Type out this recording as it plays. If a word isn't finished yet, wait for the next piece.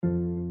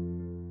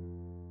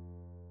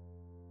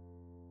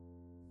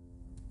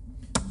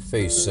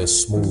face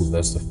as smooth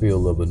as the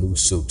feel of a new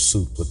silk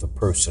suit, with a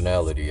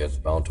personality as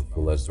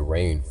bountiful as the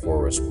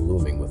rainforest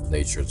blooming with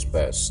nature's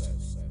best.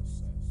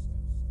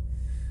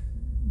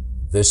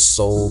 This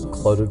soul,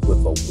 cluttered with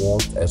a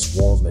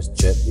warm as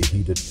gently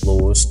heated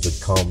floors, stood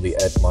calmly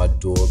at my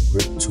door,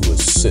 gripped to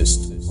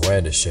assist,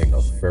 brandishing a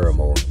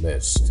pheromone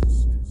mist,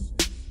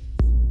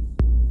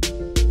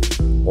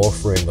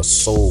 offering a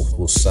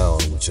soulful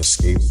sound which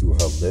escaped through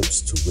her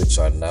lips, to which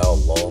I now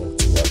long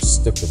to have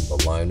stiffened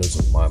the liners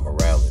of my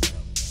morality,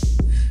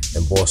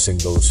 embossing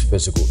those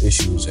physical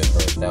issues in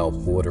her, now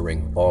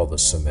bordering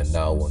bothersome and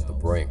now on the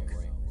brink.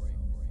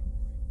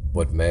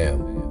 But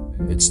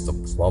ma'am, it's the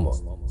plumber,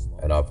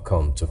 and I've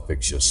come to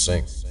fix your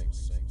sink.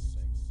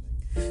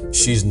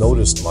 She's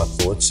noticed my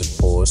thoughts and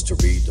paused to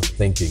read the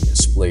thinking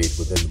displayed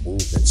within the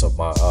movements of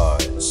my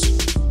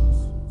eyes.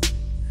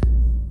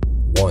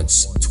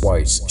 Once,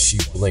 twice, she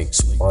blinks,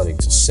 plotting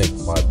to sink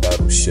my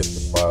battleship.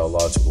 The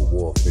biological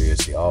warfare is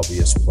the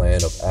obvious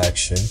plan of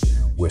action,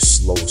 where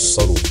slow,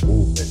 subtle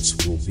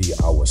movements will be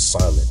our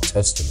silent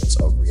testaments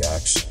of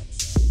reaction.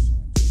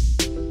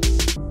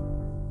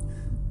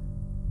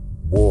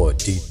 War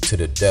deep to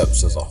the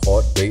depths as a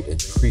heart rate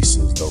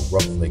increases, the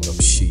ruffling of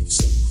sheets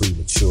and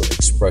premature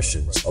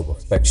expressions of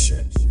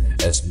affection,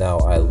 as now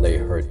I lay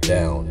her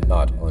down,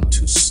 not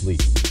unto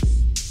sleep.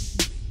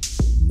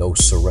 No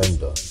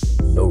surrender,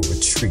 no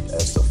retreat,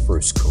 as the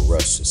first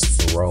caress is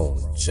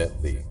thrown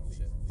gently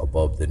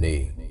above the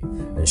knee,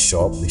 and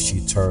sharply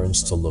she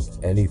turns to look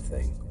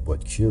anything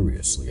but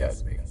curiously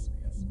at me.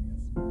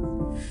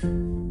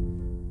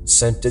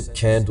 Scented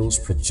candles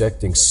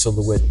projecting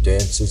silhouette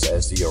dances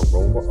as the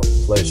aroma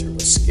of pleasure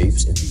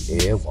escapes in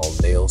the air, while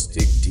nails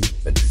dig deep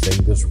and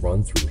fingers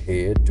run through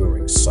hair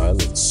during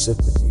silent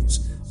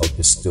symphonies of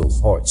distilled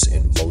hearts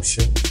in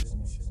motion.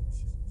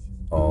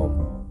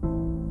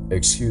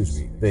 Excuse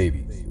me,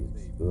 baby,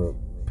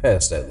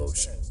 pass that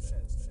lotion.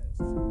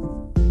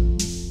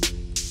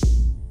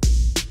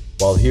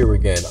 While here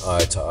again,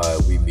 eye to eye,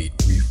 we meet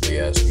briefly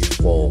as we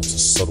fall to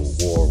subtle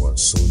war on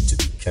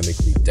soon-to-be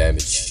chemically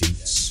damaged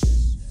sheets,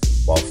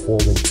 while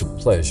falling to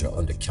pleasure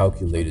under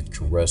calculated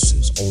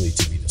caresses only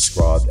to be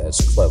described as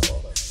clever,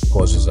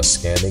 causes a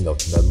scanning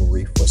of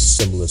memory for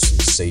similar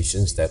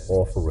sensations that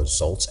offer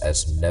results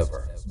as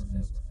never.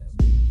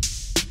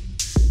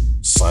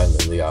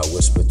 Silently I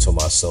whisper to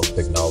myself,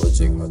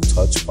 acknowledging her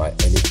touch by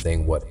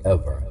anything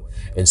whatever.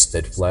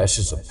 Instead,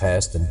 flashes of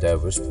past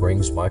endeavors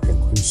brings my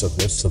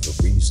conclusiveness to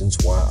the reasons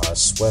why I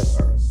sweat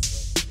her.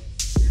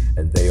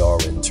 And they are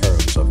in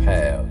terms of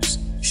halves.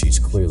 She's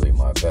clearly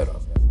my better.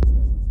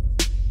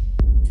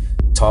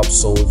 Top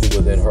soldier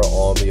within her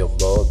army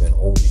of love, and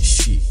only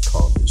she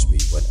conquers me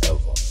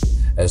whenever,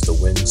 as the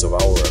winds of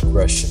our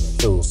aggression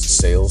fills the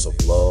sails of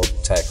love,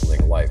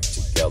 tackling life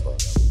together.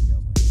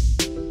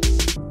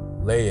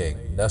 Laying,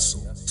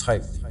 nestled,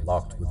 tightly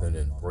locked within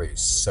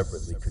embrace,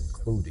 separately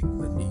concluding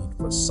the need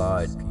for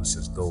side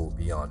pieces go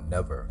beyond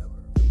never.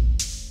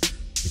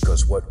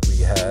 Because what we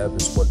have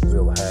is what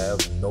we'll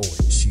have,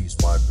 knowing she's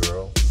my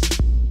girl,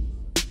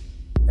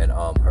 and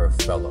I'm her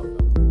fellow.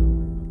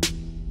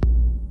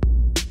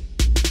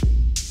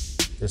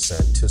 This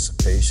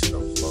anticipation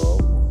of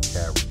love will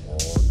carry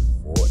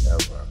on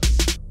forever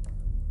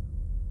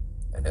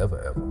and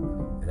ever,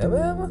 and ever, and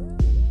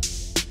ever.